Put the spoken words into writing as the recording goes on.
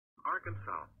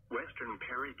Arkansas, Western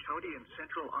Perry County in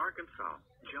central Arkansas,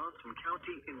 Johnson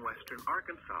County in western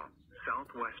Arkansas,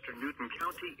 southwestern Newton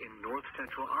County in north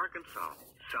central Arkansas,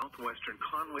 southwestern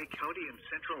Conway County in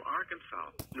central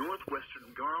Arkansas,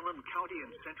 northwestern Garland County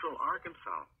in central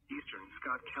Arkansas, eastern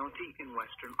Scott County in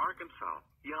western Arkansas,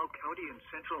 Yell County in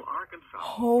central Arkansas,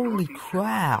 Holy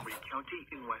crap! Montgomery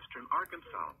County in western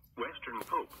Arkansas, western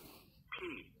Pope,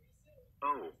 P.O.P.E.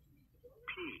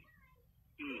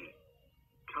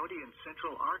 County in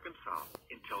central Arkansas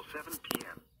until 7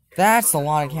 p.m. That's a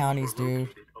lot of counties,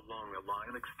 dude. Along a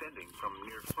line extending from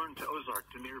near Fern to Ozark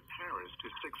to near Paris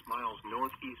to 6 miles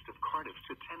northeast of Cardiff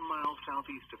to 10 miles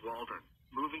southeast of Waldron,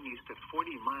 moving east at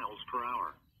 40 miles per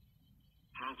hour.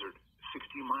 Hazard,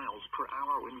 60 miles per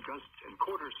hour wind gusts and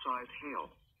quarter-size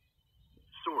hail.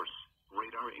 Source,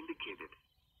 radar indicated.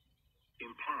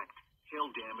 Impact,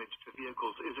 hail damage to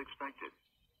vehicles is expected.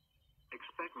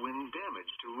 Expect wind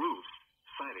damage to roofs,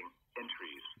 siding, and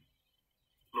trees.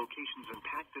 Locations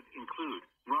impacted include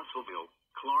Russellville,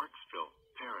 Clarksville,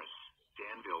 Paris,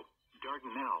 Danville,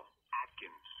 Dardanelle,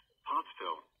 Atkins,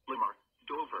 Pottsville, Limerick,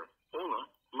 Dover, Ola,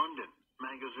 London,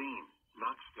 Magazine,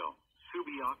 Knoxville,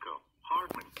 Subiaco,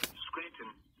 Hardman,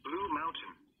 Scranton, Blue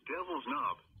Mountain, Devil's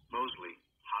Knob, Mosley,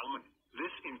 Howman.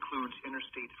 This includes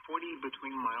Interstate 40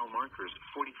 between mile markers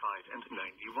 45 and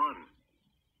 91.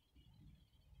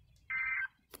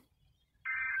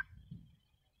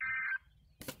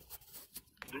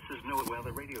 This is NOAA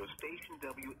Weather Radio Station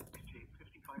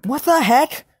WXJ55. What the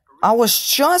heck? I was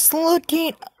just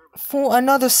looking for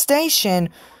another station,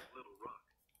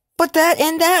 but that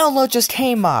alert just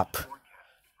came up.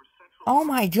 Oh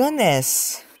my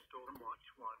goodness.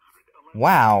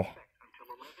 Wow.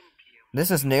 This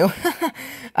is new.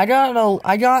 I got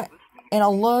an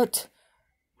alert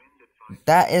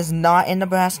that is not in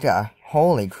Nebraska.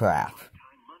 Holy crap.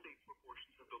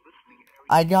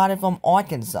 I got it from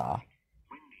Arkansas.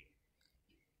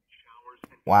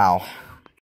 Wow.